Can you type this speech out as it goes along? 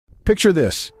Picture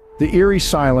this: the eerie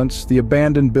silence, the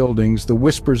abandoned buildings, the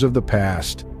whispers of the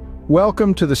past.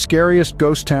 Welcome to the scariest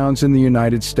ghost towns in the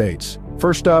United States.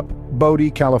 First up, Bodie,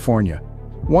 California.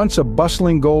 Once a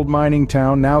bustling gold mining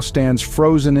town, now stands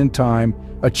frozen in time,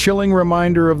 a chilling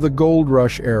reminder of the gold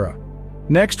rush era.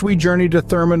 Next, we journey to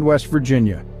Thurmond, West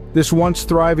Virginia. This once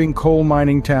thriving coal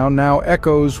mining town now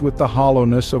echoes with the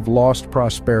hollowness of lost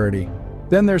prosperity.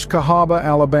 Then there's Cahaba,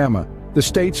 Alabama, the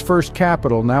state's first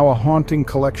capital, now a haunting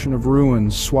collection of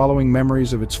ruins, swallowing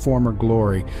memories of its former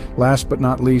glory. Last but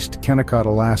not least, Kennecott,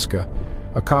 Alaska,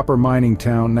 a copper mining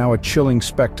town, now a chilling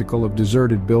spectacle of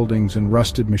deserted buildings and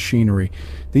rusted machinery.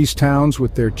 These towns,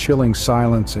 with their chilling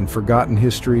silence and forgotten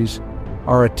histories,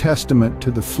 are a testament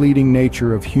to the fleeting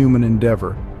nature of human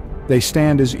endeavor. They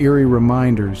stand as eerie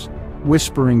reminders,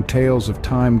 whispering tales of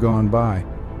time gone by.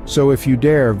 So if you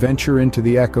dare, venture into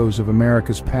the echoes of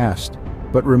America's past.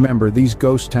 But remember, these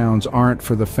ghost towns aren't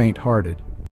for the faint-hearted.